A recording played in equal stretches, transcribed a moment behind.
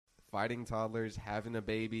fighting toddlers, having a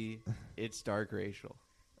baby. It's dark racial.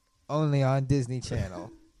 Only on Disney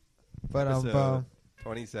Channel. But Episode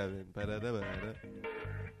 27. Ba-da-da-ba-da.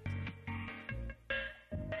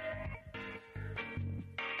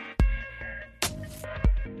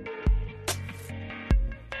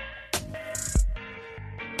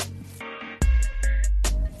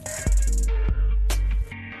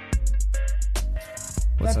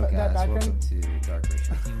 What's up, that guys? background- Welcome to Dark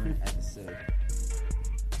Racial Humor episode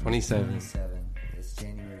 27. It's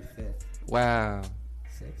January 5th, Wow.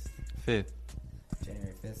 6th, 5th,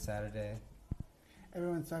 January 5th, Saturday,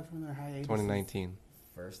 Everyone's back from their hiatus. 2019.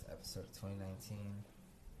 first episode of 2019,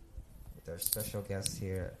 with our special guest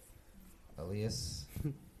here, Elias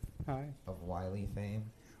Hi. of Wiley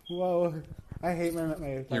fame. Whoa. I hate my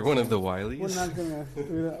You're one of the We're Wileys? not gonna.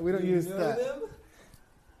 We don't use that. Them?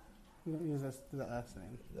 We don't use that last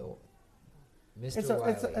name. The, Mr. It's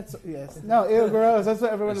Wiley. yes. No, ew, gross. That's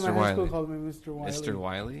what everyone in Mr. my high school Wiley. called me, Mr. Wiley. Mr.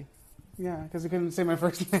 Wiley? Yeah, because he couldn't say my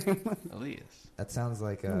first name. Elias. That sounds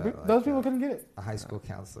like Those people couldn't get it. a high school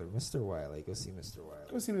counselor. Mr. Wiley, go see Mr. Go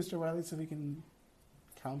Wiley. see Mr. Wiley so he can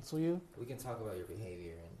counsel you. We can talk about your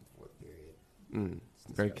behavior and what period.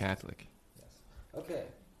 Very Disgusting. Catholic. Yes. Okay.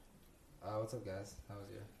 What's up, guys? How's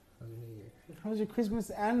your New Year? How was your Christmas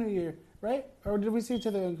and New Year, right? Or did we see each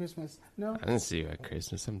other on Christmas? No? I didn't see you at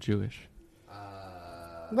Christmas. I'm Jewish.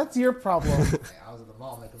 That's your problem. I was at the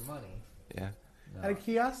mall making money. Yeah. No. At a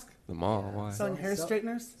kiosk? The mall. Yeah. Why? Selling hair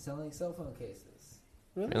straighteners? Selling cell phone cases.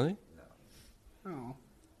 Really? Really? No. Oh.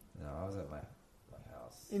 No, I was at my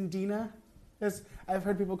house. In Dina? I've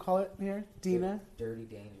heard people call it here. Dina? Dirty,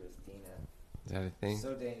 dangerous Dina. Is that a thing?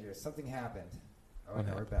 So dangerous. Something happened. Oh, What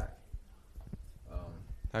no, we're happened? back.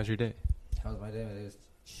 How's your day? How was my day? My day was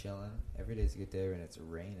chilling. Every day's a good day when it's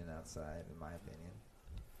raining outside, in my opinion.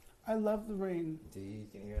 I love the rain. Dude, you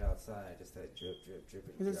can hear it outside. Just that drip, drip, drip,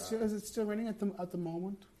 and Is it still raining at the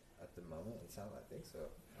moment? At the moment, it sounds. I think so.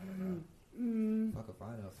 I don't know. Fuck if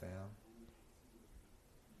I know, fam.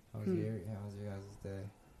 How was your guys' day?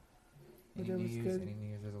 My Any day New was Year's? good. Any New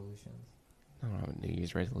Year's resolutions? I don't have a New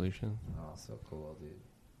Year's resolution. Oh, so cool, dude.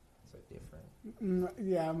 So different.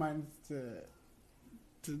 Yeah, mine's to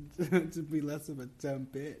be less of a dumb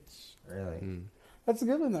bitch. Really? Mm. That's a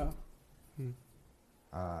good one though.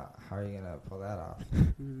 How are you gonna pull that off?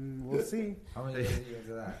 We'll see. How many days are you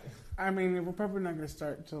into that? I mean, we're probably not going to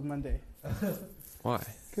start until Monday Why?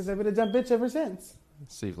 because I've been a dumb bitch ever since.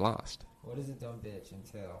 So you've lost. What does a dumb bitch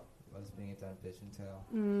entail? What does being a dumb bitch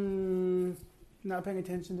entail? Not paying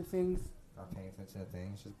attention to things. Not paying attention to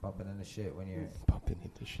things, just bumping into shit when you're Bumping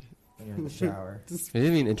into shit. in the shower. We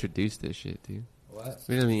didn't even introduce this shit, dude. What?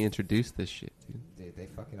 We didn't even introduce this shit, dude. Dude, they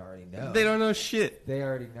fucking already know. They don't know shit. They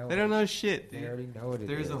already know. They don't know shit, They dude. already know what it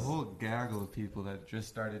There's is. a whole gaggle of people that just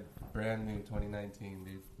started brand new 2019,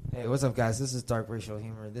 dude. Hey, what's up, guys? This is Dark Racial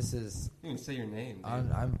Humor. This is You can say your name, dude.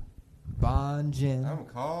 I'm Bonjin. I'm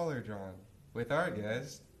caller John with our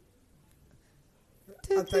guest.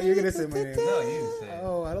 I thought you were going to say my name. No, you say it.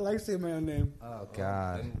 Oh, I don't like saying my own name. Oh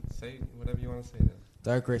God. Then say whatever you want to say then.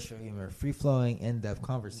 Dark Racial Humor, free-flowing, in-depth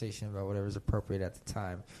conversation about whatever's appropriate at the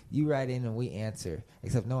time. You write in and we answer,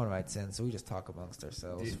 except no one writes in, so we just talk amongst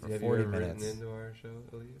ourselves for have 40 you ever minutes. written into our show,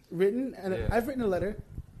 Elias? Written? And Yeah. I've written a letter.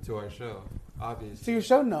 To our show, obviously. To your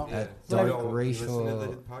show? No. Yeah. At So Dark you don't Racial- listen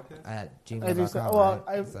to the podcast? At I do gmail.com, so- well,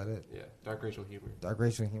 right? Is that it? Yeah, Dark Racial Humor. Dark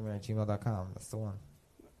Racial Humor at gmail.com. That's the one.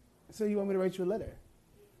 So you want me to write you a letter?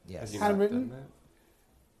 Yes. Have you Handwritten? not done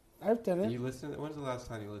I've done that? it. You listen? When's the last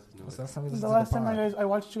time you listened to When's it? the last time we The listened last to the time pod? I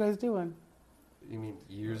watched you guys do one. You mean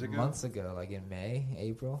years ago? Months ago, like in May,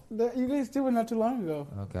 April. You guys did one not too long ago.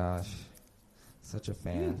 Oh gosh, such a You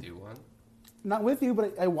fan. didn't do one. Not with you,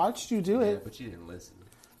 but I watched you do Yeah, it. but you didn't listen.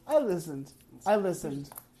 I listened.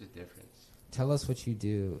 Just difference. Tell us what you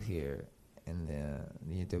do here in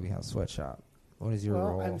the Adobe House Sweatshop. What is your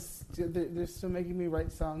Well, role? they're still making me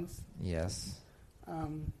write songs. Yes.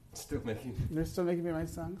 Still making. They're still making me write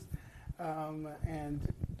songs.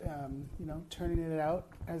 Turning it out,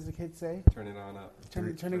 as the kids say. Turn it on up.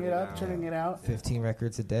 Turning Turn it it up, out. turning it out. 15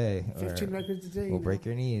 records a day. 15 or records a day. We'll break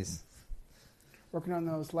your knees. Working on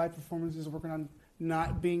those live performances, working on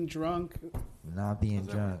not being drunk. Not being How's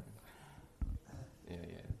that drunk. Yeah.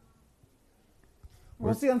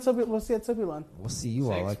 We'll see at Sobilon. We'll see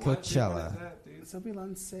you all at Coachella.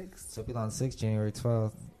 Sobilon 6. Soapilon 6, January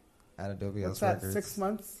 12th at Adobe What's House that, Records. 6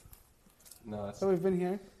 months? No, that's. So we've been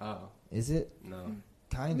here. Oh, Is it? no.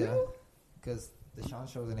 Kinda. Because the Sean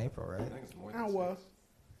show's in April, I right? think it's more than Oh, well. 6.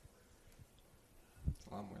 It's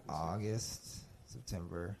a lot more than 6. August,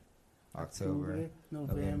 September, October,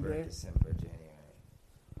 November, November. December, January.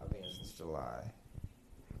 I've been here since July.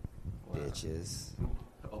 Wow. Bitches.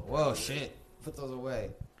 Whoa, shit! Put those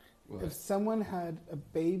away. What? If someone had a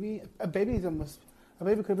baby could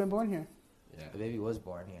have been born here. Yeah. The baby was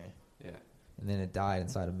born here, Yeah. and then it died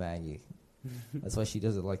inside of Maggie. That's why she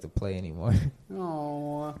doesn't like to play anymore.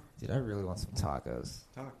 Oh, Dude, I really want some tacos.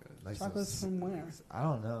 Tacos. Like some tacos from where? I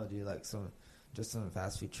don't know, dude. Like some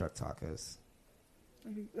fast food truck tacos.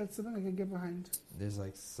 That's something I could get behind. There's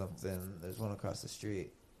like something. There's one across the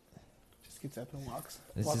street. Just gets up and walks.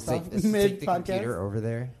 Let's walks just take, off let's just take the mid-podcast. computer over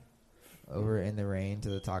there, over in the rain to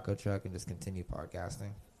the taco truck, and just continue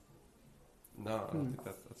podcasting. No, I don't think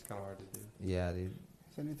that's kind of hard to do. Yeah, dude.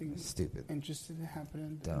 Is anything Stupid. interesting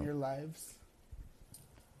happening Dumb. in your lives?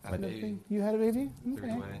 Had a baby. Nothing? You had a baby? Threw it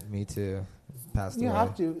Okay. away. Me too. Passed You away.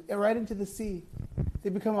 have to. Right into the sea. They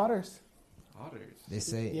become otters. Otters. They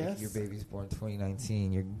say Yes. if your baby's born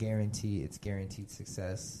 2019, it's guaranteed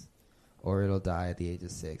success, or it'll die at the age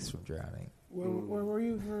of 6 from drowning. Where were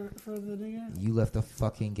you for the New Year? You left the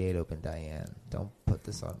fucking gate open, Diane. Don't put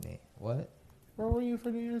this on me. What? Where were you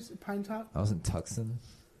for New Year's? Pine Top? I was in Tucson.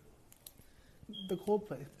 The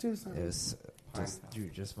Coldplay. Tucson. It was Pine just, Top.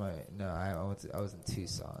 dude, just my no. I was in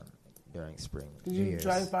Tucson during spring. Did New you Year's.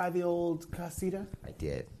 drive by the old casita? I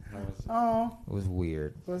did. How was it? Oh, It was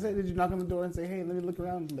weird. what was it? Did you knock on the door and say, "Hey, let me look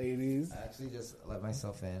around, ladies"? I actually just let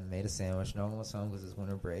myself in, made a sandwich. No one was home because it's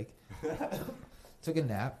winter break. Took a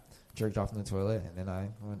nap, jerked off in the toilet, and then I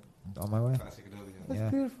went on my way. Classic Adobe. That's Yeah.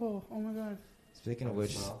 beautiful. Oh my god. Speaking of How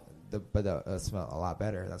which, does it smell? the smell a lot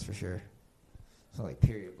better. That's for sure. Smell like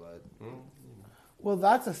period blood. Well,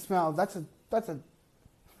 that's a smell. That's a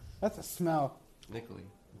smell. Nickly.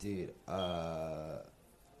 Dude, the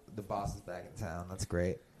boss is back in town. That's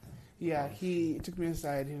great. Yeah, he took me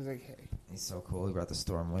aside. He was like, "Hey." He's so cool. He brought the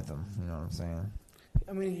storm with him. You know what I'm saying?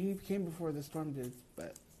 I mean, he came before the storm did,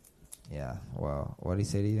 but Yeah. Well, what did he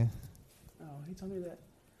say to you? he told me that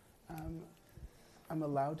I'm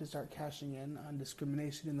allowed to start cashing in on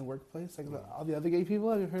discrimination in the workplace, like all the other gay people.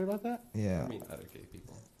 Have you heard about that? Yeah. I mean, other gay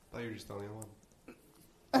people. I thought you were just the only one.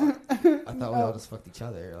 I thought we all just fucked each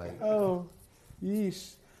other. Like, Oh,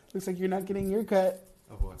 yeesh. Looks like you're not getting your cut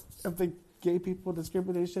Of what? of the gay people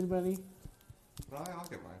discrimination money. No, I'll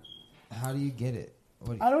get mine. how do you get it?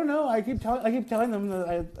 What do I don't know. I keep telling them that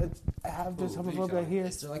I have this Oh, please homophobia don't. here.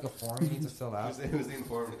 is there like a form you need to fill out? Who's the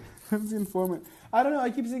informant? I'm the informant. I don't know. I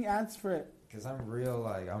keep seeing ads for it. Because I'm real,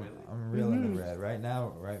 like, I'm Really? real in Mhm. the red right now,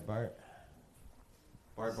 right, Bart?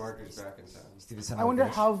 Bart Barker's back in town. Stupid son I of a wonder bitch.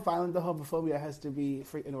 how violent the homophobia has to be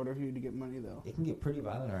in order for you to get money, though. It can get pretty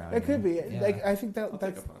violent around It here. could be. Yeah. Like I think I'll take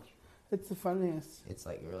that's a punch. it's the funniest. It's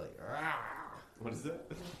like really. What is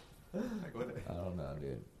that? Like what? I don't know,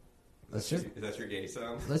 dude. Is that your gay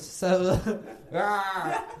sound? Let's just have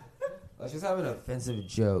let's just have an offensive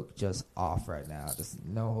joke just off right now. Just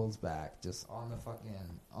no holds back. Just on the fucking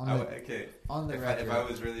on the Okay. on the If record. I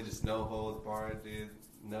was really just no holds barred, dude,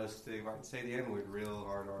 no stigma, I'd say the N word real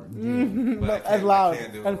hard. But I and can't- loud I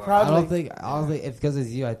can't do it and loud. I proudly. don't think if because it's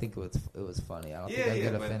you. I think it was funny. I don't think I Yeah,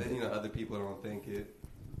 get but offended. then, you know, other people don't think it.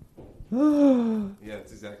 Yeah,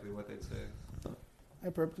 it's exactly what they'd say. I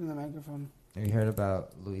burped in the microphone. Have you heard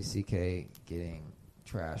about Louis C.K. getting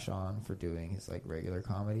trash on for doing his like regular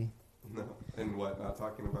comedy? No. And what? Not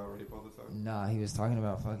talking about rape all the time? Nah, he was talking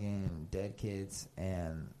about fucking dead kids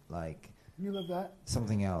and like You love that?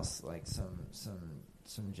 something else, like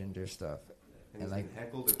some gender stuff. And he's And, been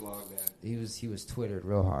heckled or blogged at. He was twittered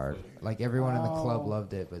real hard. Like everyone in the club Oh.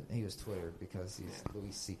 loved it, but he was twittered because he's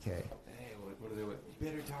Louis C.K. Hey, what are they? You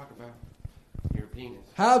better talk about your penis.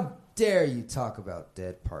 How dare you talk about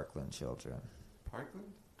dead Parkland children? Parkland?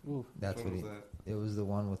 Ooh. That's Which what one he. was that? It was the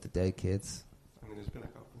one with the dead kids. I mean, there's been a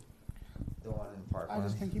couple. The one in I Parkland.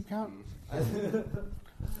 just can't keep count.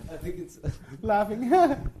 I think it's. Laughing.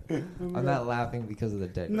 I'm not laughing because of the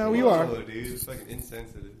dead. No, kids. you are. Whoa, dude, it's fucking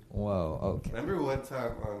insensitive. Whoa. Okay. Remember one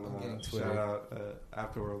time I'm on getting Twitter. shout out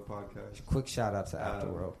Afterworld podcast? Quick shout out to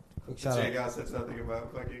Afterworld. Quick shout Jay out. Gow said something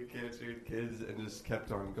about fucking cancered kids and just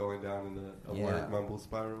kept on going down in a Yeah. word mumble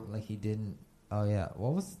spiral. Like he didn't. Oh yeah.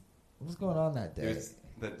 What was going on that day? It was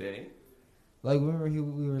the day. Like remember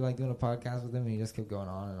we were like doing a podcast with him and he just kept going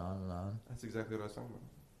on and on and on. That's exactly what I was talking about.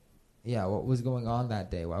 Yeah. What was going on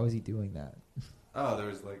that day? Why was he doing that? Oh, there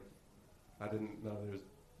was like, I didn't know there was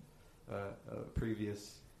a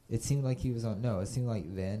previous. It seemed like he was on. No, it seemed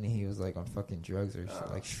like then he was like on fucking drugs or Oh.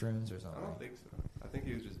 like shrooms or I something. don't think so. I think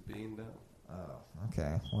he was just being dumb. Oh.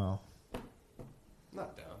 Okay. Well.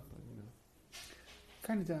 Not dumb, but you know,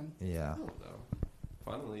 Kind of dumb. Yeah. a little dumb.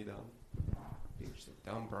 Funnily dumb. He was just a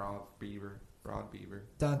dumb broad beaver.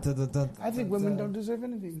 Dun, dun, dun, dun, I think dun, women dun. don't deserve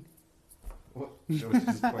anything. What? That was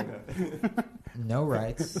just point out. No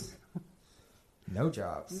rights. No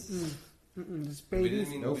jobs. Mm-mm. Just We babies. didn't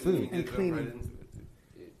mean, no we food. didn't mean And to cleaning. jump right into it,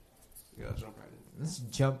 dude. You gotta jump right into it. Let's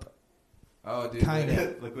jump. Oh, dude.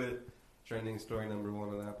 Kinda. Look what trending story number 1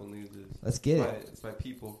 on Apple News is. Let's get It's it. by, it's by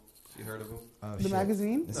People. You heard of them? Oh, The shit.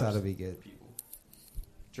 magazine? This ought to be good. People.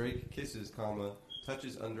 Drake kisses,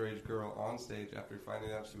 touches underage girl on stage after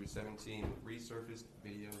finding out she was 17. Resurfaced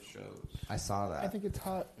video shows. I saw that. I think it's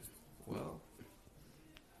hot. Well,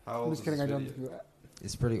 how I'm old just is kidding. I this don't video? do that.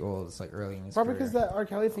 It's pretty old. It's like early in his Probably career. because that R.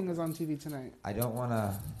 Kelly thing is on TV tonight. I don't want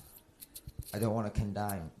to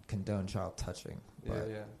condone child touching, but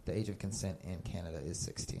Yeah. the age of consent in Canada is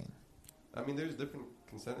 16. I mean, there's different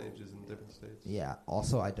consent ages in different states. Yeah.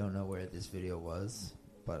 Also, I don't know where this video was,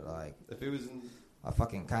 but like, If it was in, I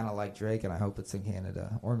fucking kind of like Drake, and I hope it's in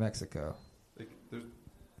Canada or Mexico. like, there's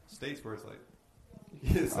states where it's like,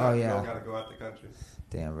 it's Oh, not, yeah. you don't gotta go out the country.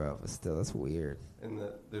 Damn, bro, but still, that's weird. And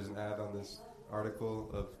there's an ad on this article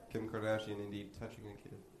of Kim Kardashian indeed touching a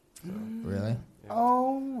kid. So, Really? yeah.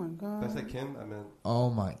 Oh my god. Did I say Kim? I meant Oh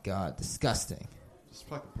my god, disgusting. just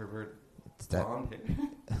fucking pervert. It's that Blonde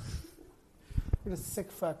hair. What a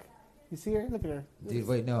sick fuck. You see her? Look at her. dude.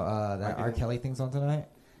 Wait, no, that I R. can- Kelly thing's on tonight.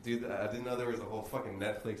 Dude, I didn't know there was a whole fucking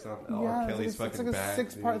Netflix on Yeah, R. Kelly's it's like fucking a bag.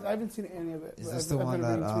 6 dude. parts. I haven't seen any of it. Is but this I've the one been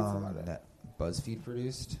that reading tweets about it. that BuzzFeed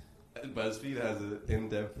produced? BuzzFeed has an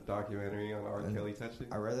in-depth documentary on R. And Kelly touching.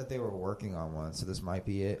 I read that they were working on one, so this might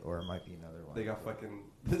be it, or it might be another one. They got fucking.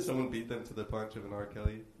 Someone beat them to the punch of an R.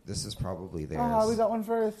 Kelly. This is probably theirs. Oh, we got one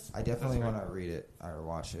first. I definitely That's want right. to read it or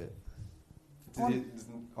watch it.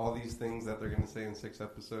 All these things that they're gonna say in 6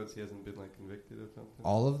 episodes, he hasn't been like convicted of something.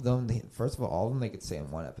 All of them. First of all of them they could say in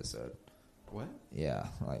one episode. What? Yeah,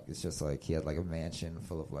 like it's just like he had like a mansion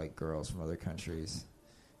full of like girls from other countries,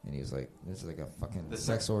 and he was like, "This is like a fucking The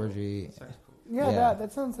sex orgy." Sex cult. Yeah, Yeah.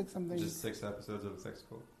 that sounds like something. Just 6 episodes of a sex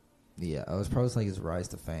cult. Yeah, it was probably like his rise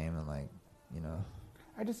to fame and like, you know,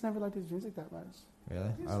 I just never liked his music that much. really.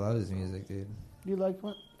 I love his music, dude. You like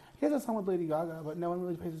what? He has a song with Lady Gaga, but no one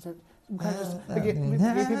really pays attention. Kind of just, the gay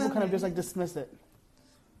people kind of just like dismiss it.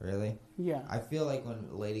 Really? Yeah. I feel like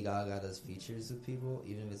when Lady Gaga does features with people,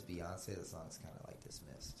 even if it's Beyonce, the song's kind of like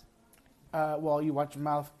dismissed. Well, you watch your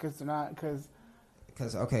mouth because they're not. Because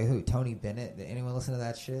Because okay, who? Tony Bennett? Did anyone listen to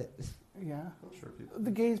that shit? yeah, I'm sure people.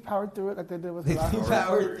 the gays powered through it like they did with They her last.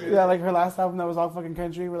 powered through Yeah, like her last album that was all fucking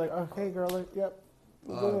country. We're like, okay, girl, like, yep.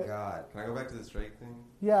 we'll do Oh it. God. Can I go back to this Drake thing?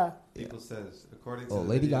 Yeah. People says according to Oh, the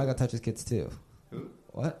Lady video, Gaga touches kids too. Who?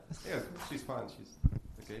 What? Yeah, she's fine. She's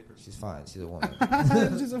a gay person. She's fine. She's a woman.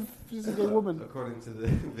 she's a gay woman. According to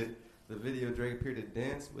the video, Drake appeared to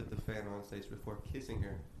dance with the fan on stage before kissing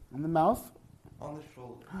her In the mouth. on the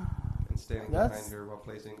shoulder and standing That's behind her while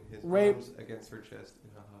placing his rape. arms against her chest in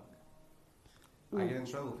a hug. I Ooh. get in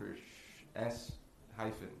trouble for S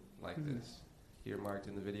hyphen like Mhm. this here marked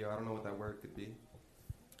in the video. I don't know what that word could be.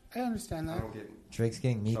 I understand I that. don't get Drake's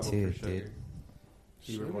getting me trouble too, for sugar. dude.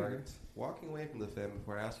 He Sugar. remarked, walking away from the fan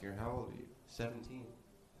before asking her, "How old are you?" 17.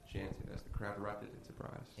 She answered as the crowd erupted in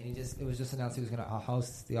surprise. And it was just announced he was gonna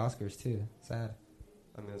host the Oscars too. Sad.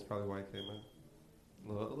 I mean, that's probably why he came out.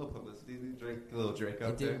 A little publicity, a little Drake It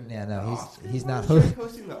out there. didn't. Yeah, no, Oscars? he's Why not. is Drake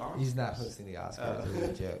hosting the Oscars. He's not hosting the Oscars. It was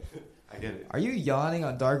a joke. I get it. Are you yawning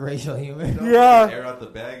on dark racial humor? Yeah. Air out the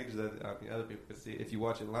baggage that other people can see. If you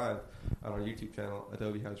watch it live on our YouTube channel,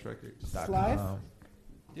 Adobe House Records. Live?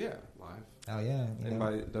 Yeah, live. Oh yeah. You And know.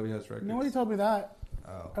 by Adobe House Records. Nobody told me that.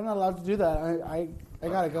 Oh. I'm not allowed to do that. I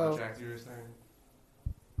gotta go. Contract you were saying?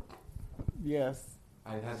 Yes.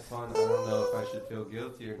 I had fun. I don't know if I should feel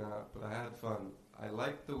guilty or not, but I had fun. I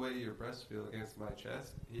like the way your breasts feel against my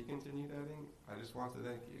chest. He continued adding, I just want to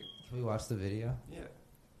thank you. Can we watch the video? Yeah,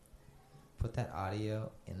 Put that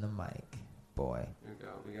audio in the mic, boy. here we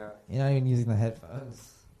go. We got You're not even using the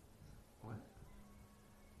headphones. what?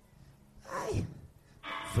 Hi.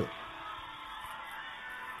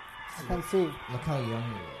 I can see. Look how young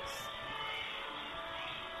he is.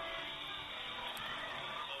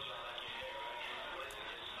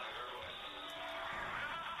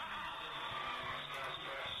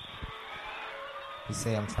 You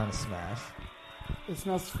say I'm trying to smash. It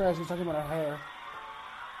smells fresh. He's talking about her hair.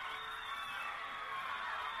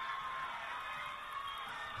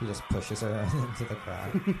 He just pushes her into the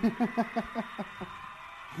crowd.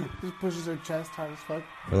 Just pushes her chest hard as fuck.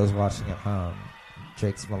 For those watching at home,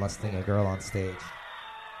 Drake's molesting a girl on stage.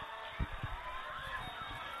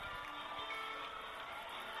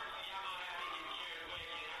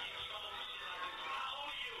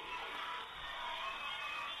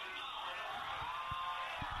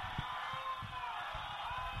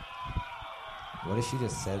 What if she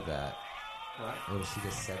just said that? What? What if she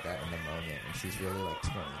just said that in the moment and she's really like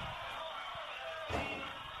 20?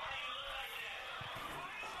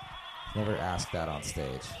 Never ask that on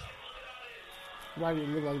stage. Why do you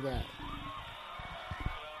look like that?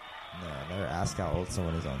 No, never ask how old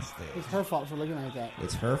someone is on stage. It's her fault for looking like that.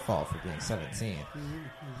 It's her fault for being 17. Mm-hmm.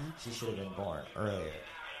 She should have been born earlier.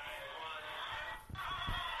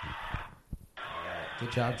 Alright,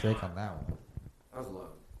 good job, Drake, on that one. I was low.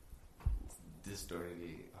 Distorted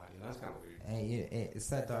the audio. That's kind of weird. Hey, it's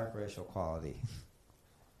that dark racial quality.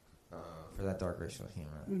 For that dark racial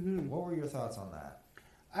humor. Mm-hmm. What were your thoughts on that?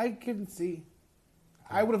 I couldn't see.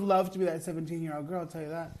 I would have loved to be that 17-year-old girl, I'll tell you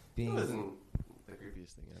that. It wasn't the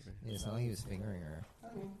creepiest thing ever. Yeah, it's not like he was fingering her.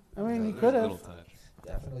 I mean, he There's could a have. little touch.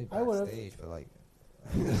 Definitely I would've. backstage, but like...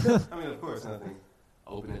 I mean, of course, nothing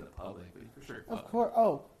open in the public, but for sure. Of course.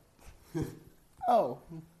 Oh. Oh.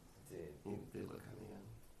 He did look kind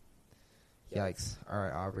of young. Yikes.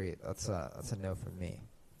 Alright, Aubrey, that's a no from me.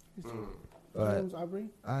 Mm. Her But name's Aubrey?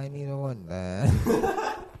 I need a one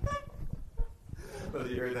that. But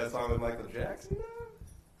you heard that song with Michael Jackson?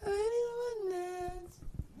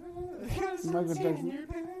 Michael Jackson.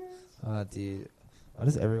 Oh, dude. Why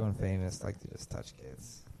does everyone famous like to just touch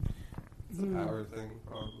kids? It's a power thing,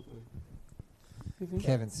 probably. You think?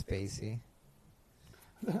 Kevin Spacey.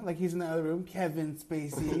 Like he's in the other room. Kevin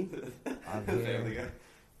Spacey. I'm The Family here.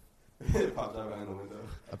 Guy. It popped out behind the window.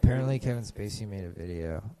 Apparently, Kevin Spacey made a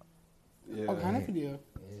video. Yeah. What kind of video?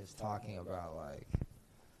 He's talking about, like,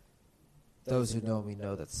 those who know me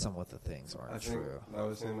know that some of the things I aren't think true. that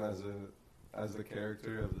was him as the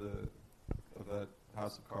character of that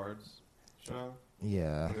House of Cards show.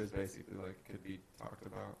 Yeah, It was basically like could be talked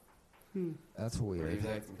about. that's He weird. was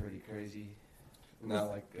acting pretty crazy. Not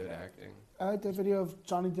like good acting. I like that video of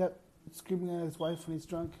Johnny Depp screaming at his wife when he's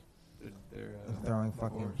drunk. They're Throwing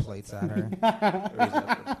fucking divorced. plates at her.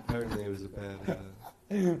 Apparently it was a bad.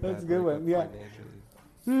 That's a bad good one, breakup yeah.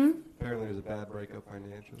 financially. Apparently it was a bad breakup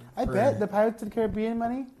financially. I For- bet the Pirates of the Caribbean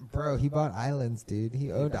money. Bro, he bought islands, dude.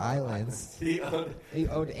 He owned islands. He owned. He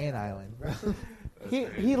owned an island, bro. That's He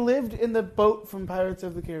crazy. lived in the boat from Pirates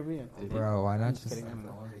of the Caribbean. Did he? Bro, why not just... kidding.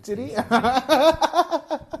 Did Did he?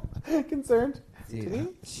 Concerned? Dude, Did he?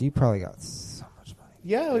 she probably got so much money.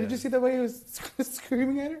 Yeah, Yeah. did you see the way he was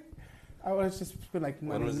screaming at her? I was just been like When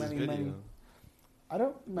money, was this money, video? money. I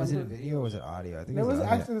don't remember. Was it a video or was it audio? I think There it was was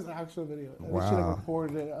audio. actually this actual video. She Wow. like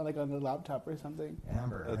recorded it like on the laptop or something.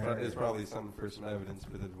 Amber It's Heard. probably something for some evidence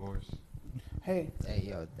for the divorce. Hey, Hey,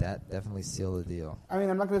 yo, that definitely sealed the deal. I mean,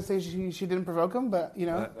 I'm not gonna say she didn't provoke him, but you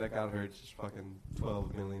know, That got her just fucking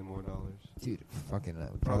 $12 million more. Dude, fucking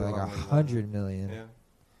probably Probably like a lot more than 100 million. Yeah.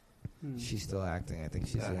 She's still acting. I think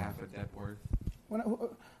she's That in. half a net worth.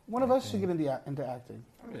 one of us should get into acting.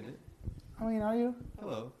 I'm in it. I mean, are you?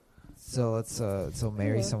 Hello. So let's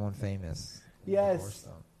marry Yeah. someone famous. Yes. Divorce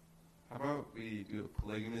them. How about we do a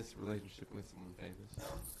polygamous relationship with someone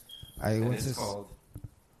famous? I And went it's to called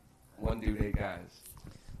One Dude, Eight Guys.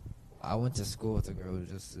 I went to school with a girl who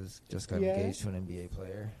just got Yeah. engaged to an NBA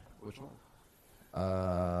player. Which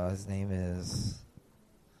one? His name is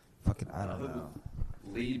fucking I don't know.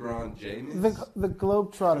 LeBron James. The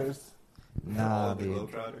Globetrotters. Nah, All the dude.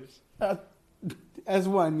 Globetrotters. As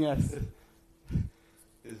one, yes.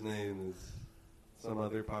 His name is some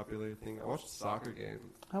other popular thing. I watched a soccer game.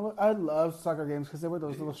 I love soccer games because they wear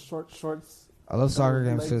those little short shorts. I love soccer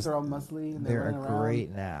Their games legs because are all muscly and they're run a around.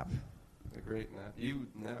 great nap. A great nap. You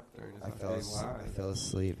napped during a I soccer game I live. fell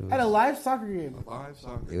asleep. It At a was, live soccer game. A live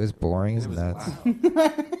soccer. it was boring as And it was nuts.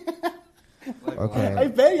 loud. Like, Okay. I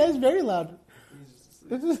bet you guys very loud. He's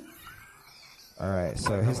This is All right,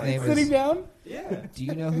 so his name sitting is. down. Yeah. Do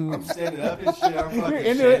you know who? I'm standing up and shit. I'm fucking You're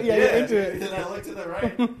into shit. it? Yeah, you're into it. And I look to the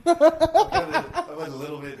right. I was a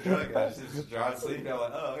little bit drunk. I just drawing sleep. I'm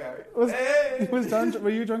like, oh, okay. Was- Hey! Was John? Were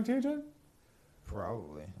you drunk too, John?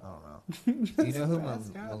 Probably. I don't know. Do you know who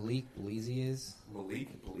Ask out. Malik Bleezy is? Malik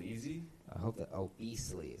Beasley? I hope that. Oh,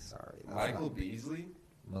 Beasley. Sorry. That's Michael not- Beasley?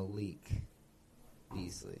 Malik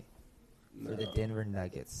Beasley No. for the Denver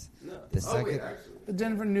Nuggets. No. The Oh, second- wait, actually. The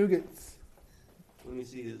Denver Nuggets. Let me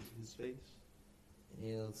see his face.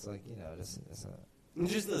 He looks like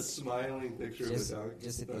Just a smiling picture just of a dog.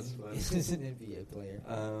 just That's an, funny. just an NBA player.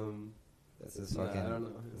 That's his Nah, fucking. I don't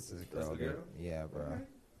know. That's his That's girl. the girl? dude. Yeah, bro. Okay.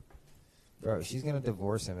 Bro, she's gonna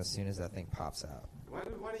divorce him as soon as that thing pops out. Why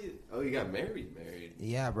do you... Oh, you got married?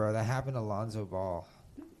 Yeah, bro, that happened to Lonzo Ball.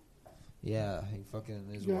 Yeah, he fucking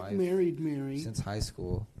his Got wife married, Mary. since high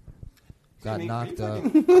school got Can you- knocked can up.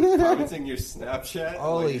 you fucking commenting your Snapchat?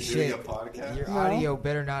 Holy like you're shit! Doing a podcast? Your No. audio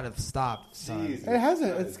better not have stopped, son. Jeez. It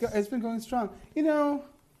hasn't. It's been going strong. You know,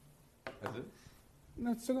 Is it?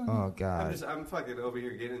 no, it's still going. Oh god. I'm fucking over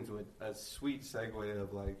here getting into a sweet segue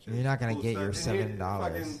of like. Just You're not gonna cool get stuff. your And here, $7.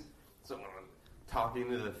 fucking Someone talking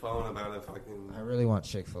to the phone about a fucking. I really want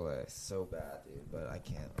Chick-fil-A so bad, dude, but I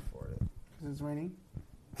can't afford it Because it's raining.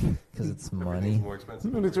 because it's Everything's money. more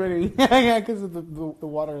expensive. When it's raining. Yeah, because of the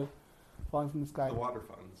water falling from the sky. The water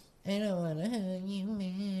funds. I don't wanna hug you,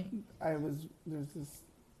 man. There's this.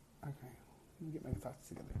 Okay, let me get my thoughts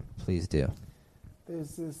together. Please do.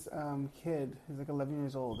 There's this kid who's like 11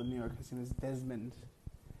 years old in New York. His name is Desmond.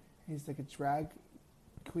 He's like a drag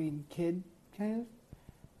queen kid, kind of.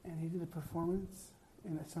 And he did a performance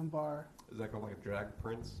in some bar. Is that called like a drag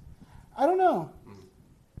prince? I don't know. Mm.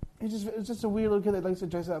 It's just a weird little kid that likes to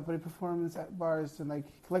dress up, but he performs at bars and like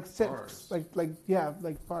Bars?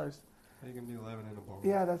 like bars. How you gonna be 11 in a bar?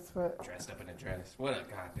 Yeah, that's what. Dressed up in a dress. What a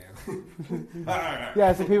goddamn.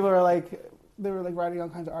 Yeah, so people are like, they were like writing all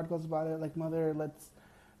kinds of articles about it. Like, mother lets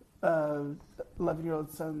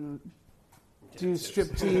 11-year-old son do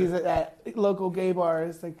striptease at local gay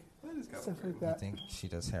bars, like That is kind stuff of like weird. You that. think she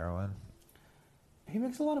does heroin? He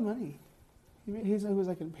makes a lot of money. He was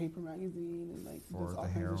like in Paper Magazine and like For does all the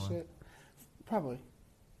kinds heroin? of shit. Probably.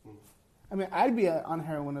 Mm. I mean, I'd be on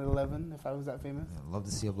heroin at 11 if I was that famous. I'd love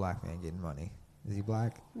to see a black man getting money. Is he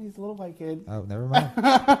black? He's a little white kid. Oh, never mind.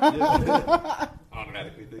 Yeah.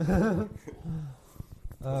 Automatically think. What's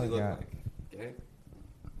Oh he look god. like? Gay?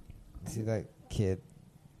 See that kid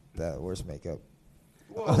that wears makeup?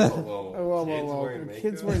 Whoa, whoa, whoa. Oh, whoa, Kids whoa, wearing whoa.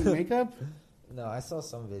 Kids makeup? wearing makeup? No, I saw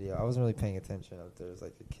some video. I wasn't really paying attention. There was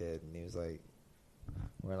like a kid, and he was like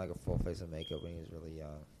wearing like a full face of makeup when he was really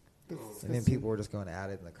young. It's And then people were just going at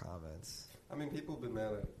it in the comments. I mean, people have been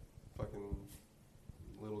mad at fucking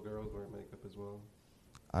little girls wearing makeup as well.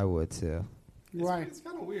 I would too. Right. It's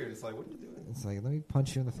kind of weird. It's like, what are you doing? It's like, let me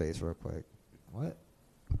punch you in the face real quick. What?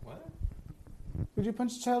 What? Would you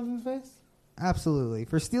punch a child in the face? Absolutely.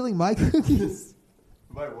 For stealing my cookies?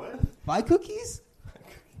 My what? My cookies?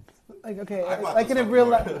 Like, okay, I bought like in those a fucking real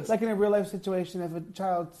Oreos. like in a real life situation, if a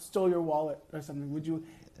child stole your wallet or something, would you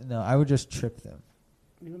No, I would just trip them.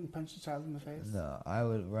 you wouldn't punch the child in the face? No, I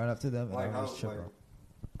would run up to them and Like I how, would just trip like,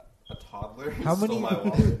 them. a toddler How stole many- my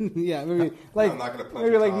wallet? Yeah, maybe like I'm not gonna punch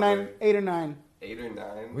maybe a like toddler. 8 or 9. 8 or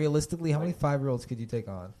 9? Realistically, how many Like- 5-year-olds could you take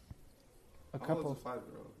on? A How couple. old's a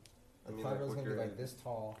 5-year-old? I mean, 5-year-old's what gonna be grade? like this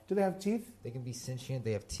tall. Do they have teeth? They can be sentient.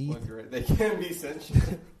 They have teeth. What grade? They can be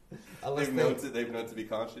sentient. Unless they've known to be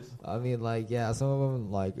conscious. I mean, like, yeah, some of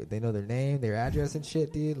them, like, they know their name, their address and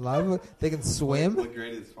shit, dude. A lot of them, they can swim. What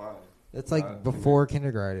grade is 5? It's like before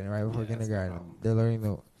kindergarten, right? Before Yeah, that's kindergarten. no problem. They're learning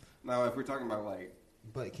the... Now, if we're talking about like,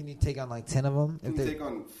 But can you take on, like, 10 of them? can you take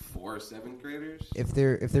on 4 7th graders? If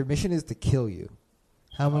their mission is to kill you,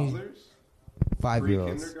 how many Toddlers?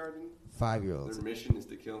 5-year-olds? Pre-kindergarten? 5-year-olds. Their mission is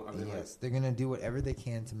to kill. Are they Yes, they're gonna do whatever they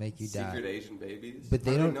can to make you secret die. Asian babies? But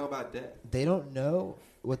they How do don't- know about death. They don't know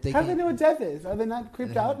what they How do can. they know what death is? Are they not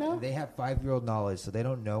creeped out now? They have 5-year-old knowledge, so they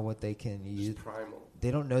don't know what they can use. Just primal.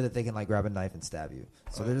 They don't know that they can like grab a knife and stab you.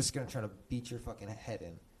 So Right. they're just gonna try to beat your fucking head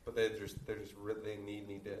in. But they're just they need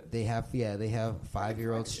me dead. They have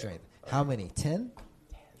 5-year-old Yeah. strength. How many? 10?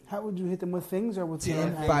 How would you hit them with things or with 10 your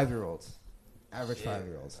own hand? 5-year-olds. Average Shit.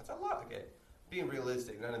 5-year-olds. That's a lot. Okay, being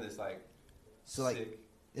realistic. None of this like. So like, sick.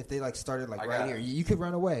 if they like started like I right got here, it. you could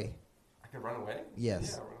run away. I can run away.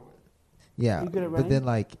 Yes. Yeah, I'll run away. Yeah, You good at but running? then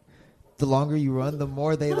like, the longer you run, the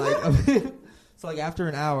more they like. So like after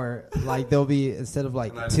an hour, like there'll be instead of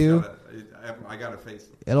like And I just 2, I gotta face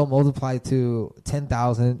it. it'll multiply to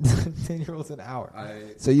 10,000 10-year-olds an hour.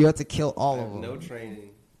 I So you have to kill all I of have them. no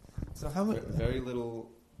training. So how many? Very little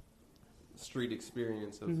street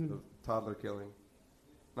experience of, Mhm. of toddler killing.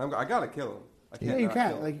 And I gotta kill him. I can't Yeah, you not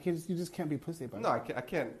can't. kill Like you just can't be pussy about him. No, I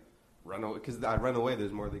can't run away because I run away.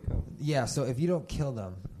 There's more they come. Yeah. So if you don't kill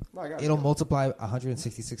them, No, I gotta it'll kill 'em. multiply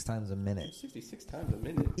 166 times a minute. 66 times a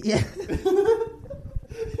minute. Yeah.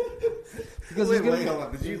 Because wait, there's gonna hold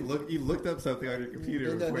on. Did you look? You looked up something on your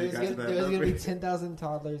computer No, before you there's got to gonna, that there's number? gonna be 10,000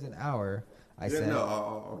 toddlers an hour. I Yeah, said. no,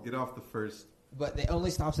 I'll get off the first. But it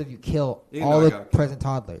only stops if you kill Yeah, all no, I the got it. present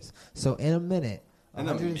toddlers. So in a minute, In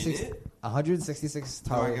a minute? 166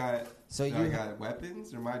 So I toddlers. got. So So I you, got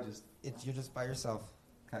weapons, or am I just you're just by yourself.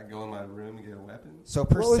 kind of go in my room and get a weapon? So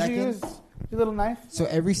per What would second, you use? Your little knife? so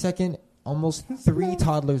every second, almost 3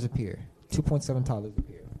 toddlers appear. 2.7 toddlers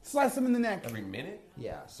appear. Slice them in the neck. Every minute?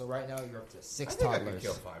 Yeah. So right now you're up to 6 I think I could toddlers.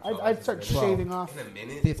 kill 5 I'd toddlers start in a minute. shaving off. In a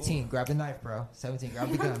minute? 15, grab the knife, bro. 17, grab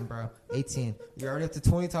the gun, bro. 18, you're already up to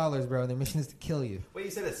 20 toddlers, bro. Their mission is to kill you. Wait,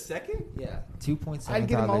 you said a second? Yeah, 2.7 I'd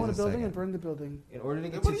get them all in a toddlers building second. and burn the building. In order to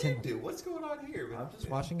Then get what to do you 10, do? What's going on here? I'm just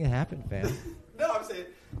watching it happen, fam. No, I'm saying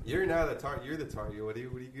you're now the target. You're the target. What do you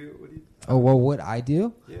do? What do you? Oh well, what I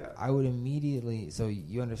do? Yeah. I would immediately. So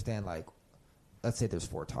you understand, like, let's say there's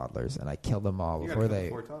 4 toddlers, and I kill them all You before gotta kill they, the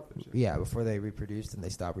 4 toddlers. before they reproduced and they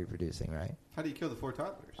stop reproducing, right? How do you kill the 4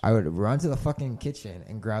 toddlers? I would run to the fucking kitchen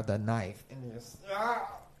and grab that knife and just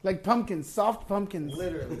Like pumpkins, soft pumpkins.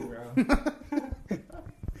 literally, bro.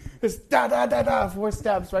 Just da da da da, 4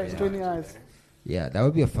 stabs right Yeah. between the eyes. Yeah, that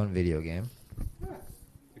would be a fun video game, Yeah.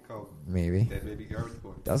 They call maybe. Dead Baby Garbage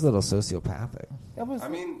Boy. That was a little sociopathic. That was I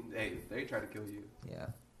mean, hey, they try to kill you. Yeah.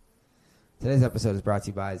 Today's episode is brought to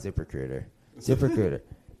you by ZipRecruiter. ZipRecruiter.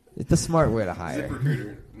 It's the smart way to hire.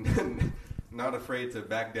 ZipRecruiter. Not afraid to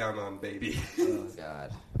back down on baby. Oh,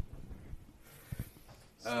 God.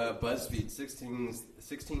 BuzzFeed,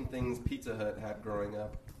 16 things Pizza Hut had growing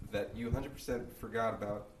up that you 100% forgot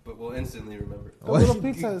about, but will instantly remember. The little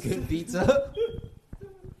pizzas. Good pizza?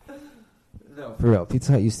 No, for real.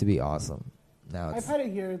 Pizza Hut used to be awesome. Now I've it's... had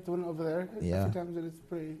it here, the one over there. Yeah. A few times, and it's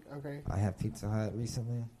pretty okay. I have Pizza Hut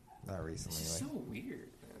recently. Not recently. It's Like, so weird,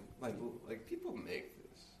 man. Like people make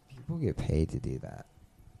this. people get paid to do that.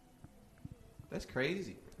 That's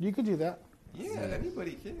crazy. You could do that. Yeah, Yeah.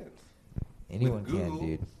 anybody can. Anyone With can, Google,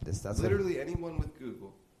 dude. That's Literally anyone with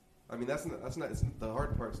Google. I mean, that's not. It's, the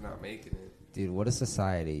hard part's not making it. Dude, what a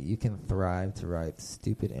society. You can thrive to write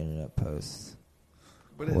stupid internet posts.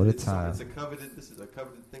 But What a it's time. It's a coveted. This is a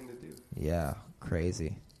coveted thing to do. Yeah,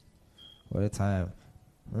 crazy. What a time.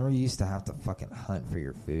 Remember you used to have to fucking hunt for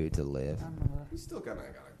your food to live? I remember. You still gotta.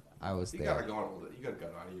 I was You there. gotta go on. You gotta go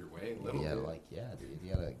out of your way a little Yeah, bit. like, yeah, dude.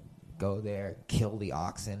 You gotta go there, kill the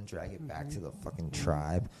oxen, drag it back to the fucking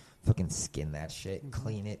tribe, fucking skin that shit,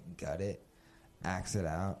 clean it, gut it, axe it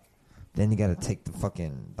out. Then you gotta take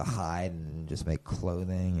the hide and just make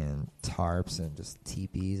clothing and tarps and just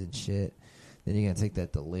teepees and shit. Then you're gonna take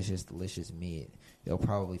that delicious, delicious meat. You'll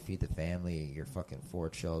probably feed the family, your fucking 4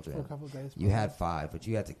 children. For a couple of days. You had 5, but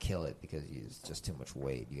you had to kill it because it's just too much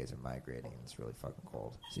weight. You guys are migrating, and it's really fucking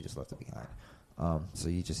cold, so you just left it behind. So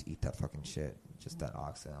you just eat that fucking shit. Just that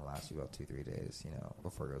oxen will last you about 2-3 days,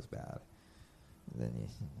 before it goes bad. And then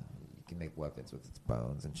you can make weapons with its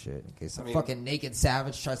bones and shit. In case some fucking naked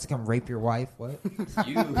savage tries to come rape your wife. What?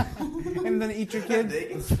 You. And then eat your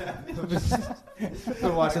kids.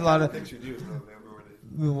 Been watching a lot of Picture you.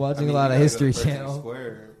 been watching I mean, a lot you of gotta History go to Pershing Channel.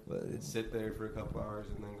 Square, But- and sit there for a couple hours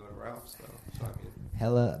and then go to Ralph's. So I mean,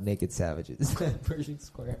 Hella naked savages. Pershing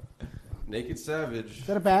Square. Naked Savage. Is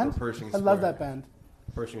that a band? or Pershing I Square. love that band.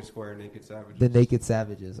 Pershing Square, Naked Savage. The Naked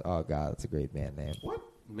Savages. Oh god, that's a great band name. What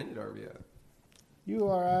minute are we at? You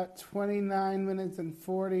are at 29 minutes and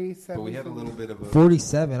 47 But we had a little bit of a.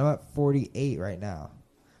 47. I'm at 48 right now.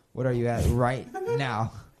 What are you at right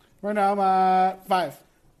now? Right now I'm at 5,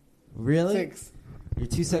 Really? 6. You're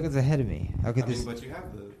 2 seconds ahead of me. How could I this? mean, but you have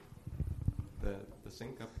the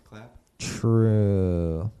sync up, the clap.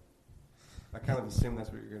 True. I kind of assumed that's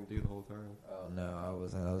what you're gonna do the whole time. Oh no, I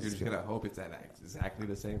wasn't. I was You're just just gonna hope it's at exactly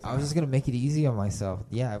the same time. I was just gonna make it easy on myself.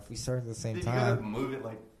 Yeah, if we start at the same You gotta time. move it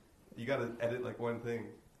like. You gotta edit like one thing.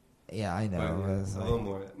 Yeah, I know. But, but it's a like- little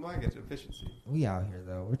more. No, I get your efficiency. we out here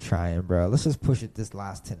though. We're trying, bro. Let's just push it this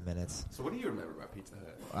last 10 minutes. So what do you remember about Pizza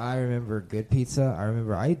Hut? I remember good pizza. I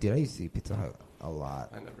remember I used to eat Pizza Hut a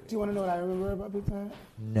lot. I never. Do you want to know what I remember about Pizza Hut?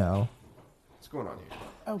 No. What's going on here?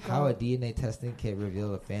 Oh, How a God. DNA testing kit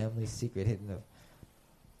revealed a family secret hidden of.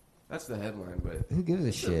 That's the headline, but Who gives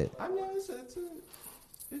a shit? I mean,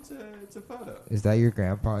 it's a photo. Is that your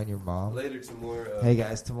grandpa and your mom? Later, some more. Hey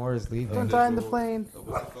guys, Tamora's leaving. Don't die in the plane.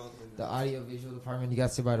 What's it called? The audio visual department, you got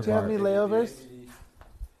to say bye to Do you have Bart. any layovers?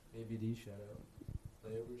 ABD shout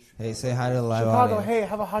out. Layovers. Hey, say hi to the live Chicago, audience. hey,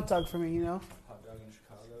 have a hot dog for me, you know? Hot dog in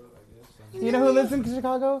Chicago, I guess. You know who lives in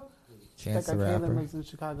Chicago? Chance that the guy Caleb rapper. lives in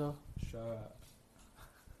Chicago. Shout out.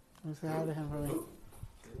 Let me say hi to him for me.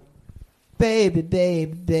 Baby,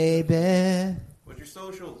 baby, baby. What's your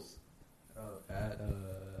socials? At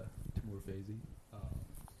Timur Fazy.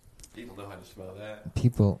 People know how to spell that.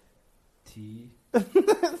 People. T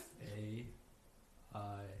A I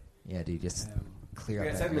Yeah, dude, just M clear We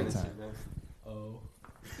up got that 10 real minutes, time. man.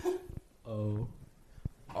 O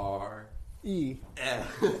R E.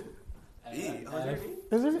 F E. Oh, is there an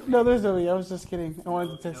E? Is there? No, there's no E. I was just kidding. I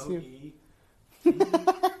wanted to test no you. E T A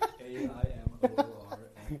I M O O R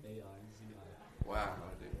F A I Z I. Wow,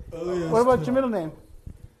 dude. What about your middle name?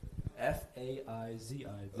 F A I Z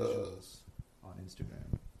I visuals on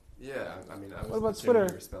Instagram. Yeah, I mean, I was What about assuming Twitter?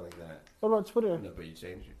 you were spelling that. What about Twitter? No, but you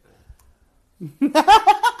changed it.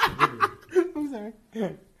 I'm sorry.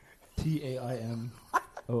 T A I M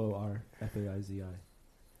O O R F A I Z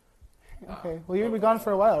I. Okay. Well, you're gonna be gone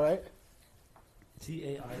for a while, right? T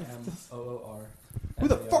A I M O O R. Who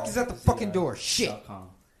the fuck is at the fucking door? Shit. .com.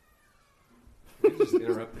 You just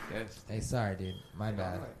interrupt the guest. Hey, sorry, dude. My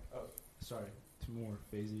bad. Oh, sorry.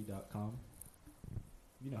 TimurFazy.com.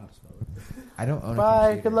 You know how to spell it. I don't own a Bye.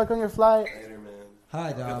 computer. Good luck on your flight. Later, man.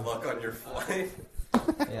 Hi, Good Dom. luck on your flight.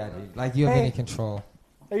 Yeah, dude. Like you have Hey. any control.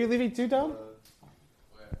 Are you leaving too, Tom?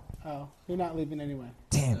 Where? Oh, you're not leaving anyway.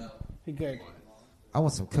 Damn. You're good. I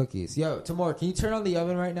want some cookies. Yo, Tamor, can you turn on the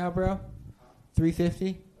oven right now, bro?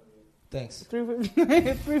 350? Thanks.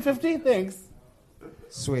 350. Thanks.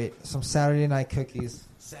 Sweet. Some Saturday night cookies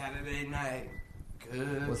Saturday night.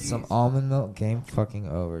 Good. with some almond milk. Game fucking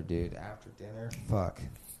over, dude. After dinner, fuck.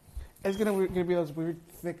 It's gonna be those weird,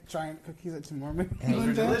 thick, giant cookies at tomorrow. Hey. Those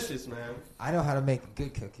are delicious, man. I know how to make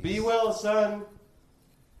good cookies. Be well, son.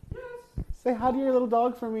 Say hi to your little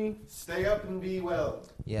dog for me. Stay up and be well.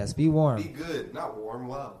 Yes, be warm. Be good, not warm.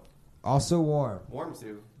 Well, Also warm. warm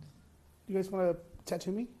too. You guys want to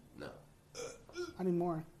tattoo me? No. I need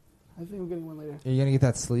more. I think I'm getting one later. Are you gonna get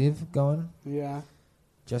that sleeve going? Yeah.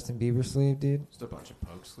 Justin Bieber sleeve, dude? Just a bunch of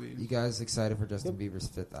poke sleeves. You guys excited for Justin Bieber's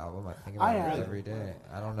 5th album? I think I about it am. every day.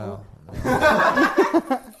 I don't know.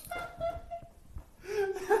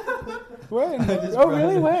 When? just Oh, brought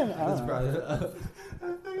really? it- When? I just brought it up.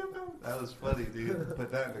 That was funny, dude.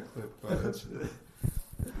 Put that in a clip.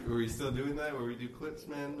 Were we still doing that? Where we do clips,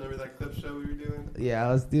 man? Remember that clip show we were doing? Yeah,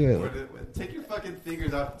 let's do it. Take your fucking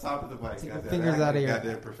fingers off the top of the mic. Take your goddamn. fingers Act out of like your-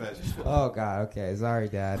 goddamn professional. Oh, God. Okay. Sorry,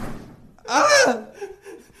 Dad. Ah!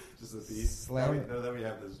 Just a piece. Slam it. Now that we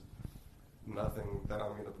have this nothing that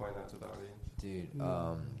I'm going to point out to the audience. Dude,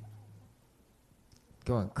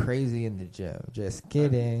 going crazy in the gym. Just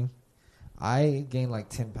kidding. I gained like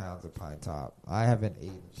 10 pounds of Pine Top. I haven't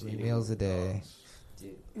eaten 3 meals a day.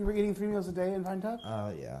 Dude. You were eating 3 meals a day in Pine Top? Oh,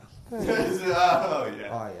 yeah. Oh, yeah.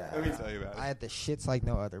 Oh, yeah. Let me tell you about it. I had the shits like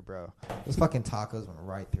no other, bro. Those fucking tacos went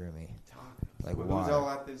right through me. Like, Who's why? all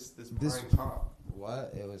at this This- Pine Top?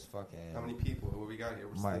 What? It was fucking... How many people? What we got here?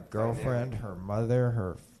 What's My the girlfriend, dynamic? her mother,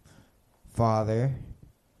 her father,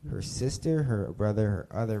 her sister, her brother, her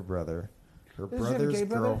other brother, her Does she have a brother's gay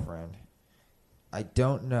brother? girlfriend. I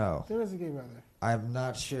don't know. There is a gay brother. I'm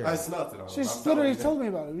not sure. I smelt it on him. She's I'm literally telling you. told me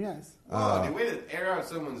about him, yes. Oh, dude, way to air out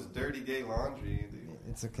someone's dirty gay laundry. Dude.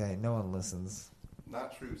 It's okay. No one listens.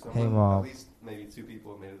 Not true. Someone, Hey, Mom. At least maybe 2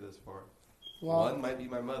 people have made it this far. Well, One might be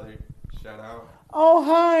my mother. Shout out. oh,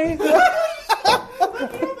 hi.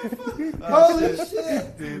 Oh,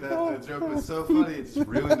 shit. Dude, that joke was so funny. It's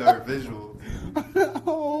ruined our visual.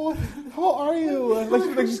 Oh, how are you?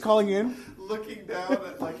 Like she's calling in? Looking down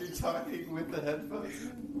at like you're talking with the headphones.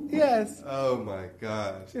 Yes. Oh my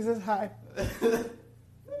gosh. She says hi. That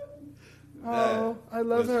Oh, I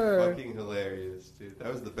love was her. fucking hilarious, dude.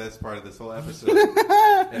 That was the best part of this whole episode.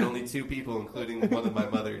 And only 2 people, including one of my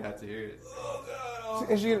mother, had to hear it.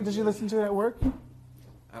 Does she listen to it at work?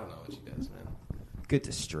 I don't know what she does, man. Good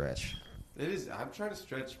to stretch. It is. I'm trying to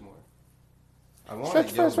stretch more. I want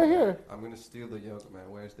Stretch a first yoga right mat. here. I'm gonna steal the yoga mat.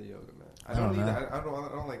 Where's the yoga mat? I I don't don't need. know.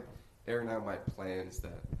 I don't like airing out my plans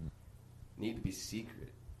that need to be secret.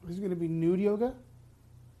 Is it going to be nude yoga?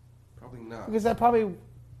 Probably not. Because that probably...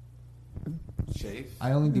 Shave.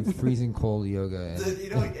 I only do freezing cold yoga. You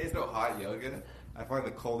know, like, there's no hot yoga. I find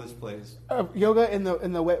the coldest place yoga in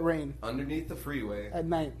the wet rain underneath the freeway, at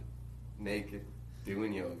night. naked,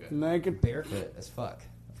 doing yoga. Naked. Barefoot as fuck.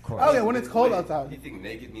 Of course. Oh, yeah, when it's cold Wait, outside. You think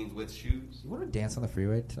naked means with shoes? You want to dance on the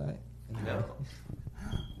freeway tonight? No.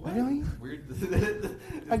 What? Really? Weird.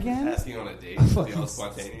 Again? Asking on a date. Be all Fucking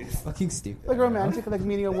spontaneous. Fucking stupid. Like romantic, like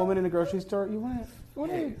meeting a woman in a grocery store. You want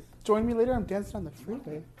to Hey. join me later? I'm dancing on the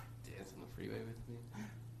freeway. Dance on the freeway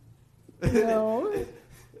with me. No.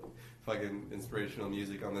 Fucking inspirational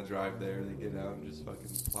music on the drive there. They get out and just fucking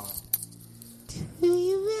plop. Do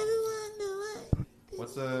you ever wonder why?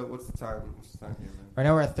 What's the time? What's the time here, man? Right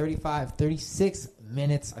now we're at 36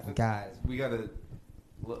 minutes, I think- guys. We gotta.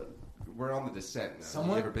 We're on the descent now.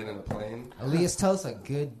 Someone- You ever been in a plane? Elias, tell us a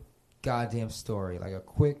good goddamn story. Like a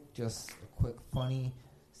quick, funny,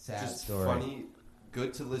 sad Just story. funny,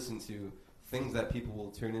 good to listen to. Things that people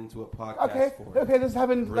will turn into a podcast Okay. for. Okay. This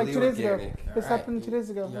happened like Really 2 days ago. organic. This All right. happened 2 days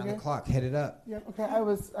ago. You're on the Okay. clock. Hit it up. Yeah. Okay. I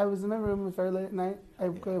was in my room. It was very late at night. I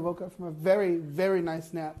woke up from a very, very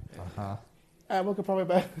nice nap. Uh-huh. I woke up probably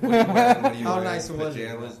about. What are you wearing? What are you How wearing? nice was it?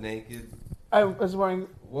 Pajamas, naked. I was wearing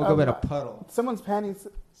Woke up in a puddle. someone's panties.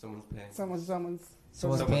 Someone's pants. Someone's.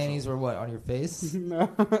 Someone's panties were what, on your face? No.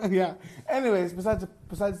 Yeah. Anyways, besides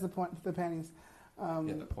the point, the panties. Yeah,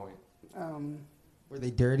 the point. Were they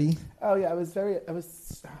dirty? Oh yeah, I was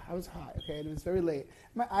hot. Okay, and it was very late.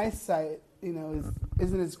 My eyesight,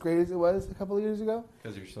 isn't as great as it was a couple of years ago.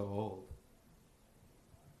 Because you're so old.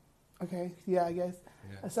 Okay, yeah, I guess.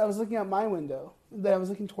 Yeah. So I was looking out my window. Then I was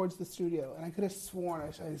looking towards the studio, and I could have sworn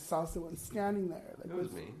I saw someone standing there. Like It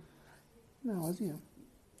was me. No, it was you.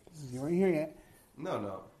 You weren't here yet.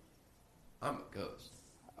 No. I'm a ghost.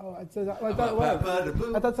 Oh, I thought it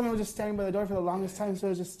was. I thought someone was just standing by the door for the longest time, so I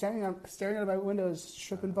was just staring out of my window,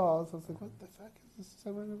 stripping balls. I was like, what the fuck is this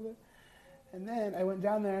someone over there? And then I went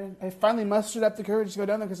down there, and I finally mustered up the courage to go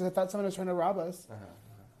down there because I thought someone was trying to rob us.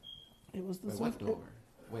 It was the what door?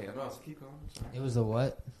 Wait, I don't keep going. Sorry. It was the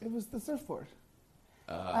what? It was the surfboard.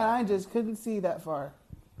 And I just couldn't see that far.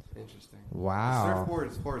 Interesting. Wow. The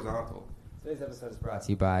surfboard is horizontal. Today's episode is brought to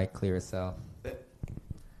you by Clearasil.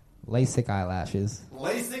 LASIK eyelashes.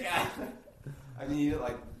 LASIK. I mean,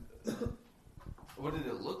 like, what did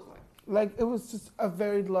it look like? Like, it was just a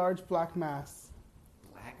very large black mass.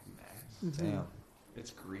 Black mass. Damn.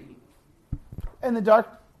 It's green. And the dark,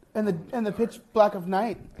 and the pitch black of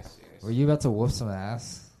night. I see. Were you about to whoop some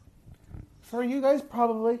ass? For you guys,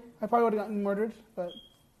 probably. I probably would have gotten murdered, but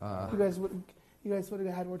you guys would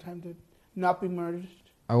have had more time to not be murdered.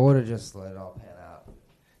 I would have just let it all pan out.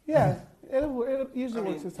 Yeah, it usually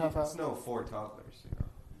works itself out. It's no 4 toddlers,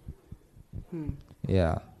 you know.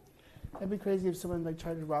 Yeah. That'd be crazy if someone like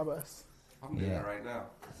tried to rob us. I'm doing it right now.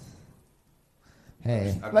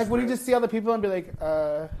 Hey. Like, would you just see all the people and be like,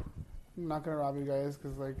 I'm not gonna rob you guys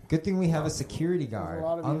because like. Good thing we have a security There's a guard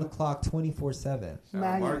lot of on you. the clock 24/7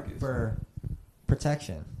 Magnet. for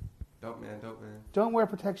protection. Dope man. Don't wear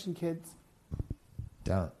protection, kids.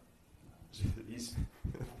 Don't. He's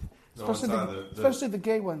no one saw the Especially the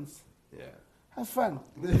gay ones. yeah. Have fun.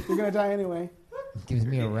 You're gonna die anyway. Gives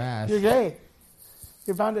me a rash. You're gay.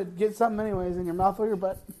 You're bound to get something anyways in your mouth or your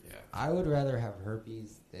butt. Yeah. I would rather have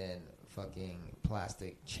herpes than fucking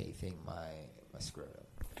plastic chafing my scrotum.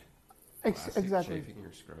 Plastic Exactly. chafing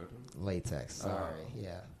your scrotum. Latex. Sorry.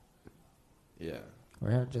 Yeah. Yeah.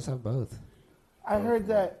 Or just have both. I heard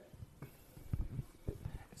that it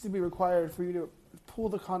should be required for you to pull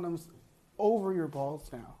the condoms over your balls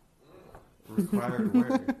now. Required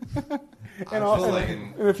where? And I also, feel like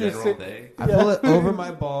in and if you're general sick- day. I pull it over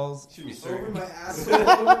my balls, Should be over certain. my asshole,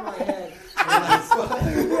 over my head.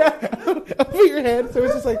 over your head, so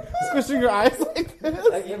it's just like squishing your eyes like this.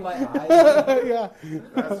 Like in my eyes. Yeah.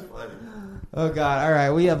 That's funny. Oh God! All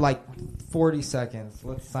right, we have like 40 seconds.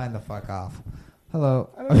 Let's sign the fuck off. Hello.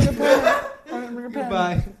 I don't bring a pen. I don't bring a pen.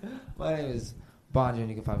 Goodbye. My name is Bonjan.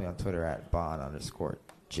 You can find me on Twitter at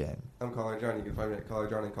Bon_Jen. I'm Caller John. You can find me at Caller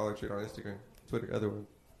John and Caller Street on Instagram, Twitter, other one.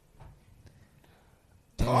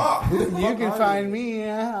 You can find me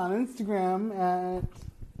on Instagram at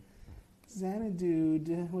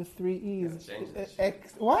Xanadude with 3 E's. Yeah, change that shit.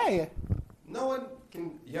 X. Why? No one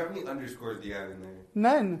can. You have any underscores do you have in there?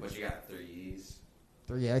 None. But you got 3 E's.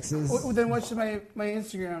 3 X's. Then what should my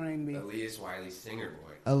Instagram name be? Elias Wiley, Singer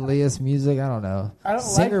Boy. Elias Music. I don't know. I don't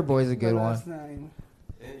Singer like Boy's a my good one. last name.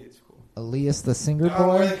 Hey, it's cool. Elias the Singer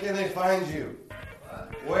Oh, where Boy. can they find you?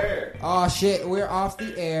 Where? Oh shit! We're off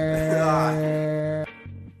the air.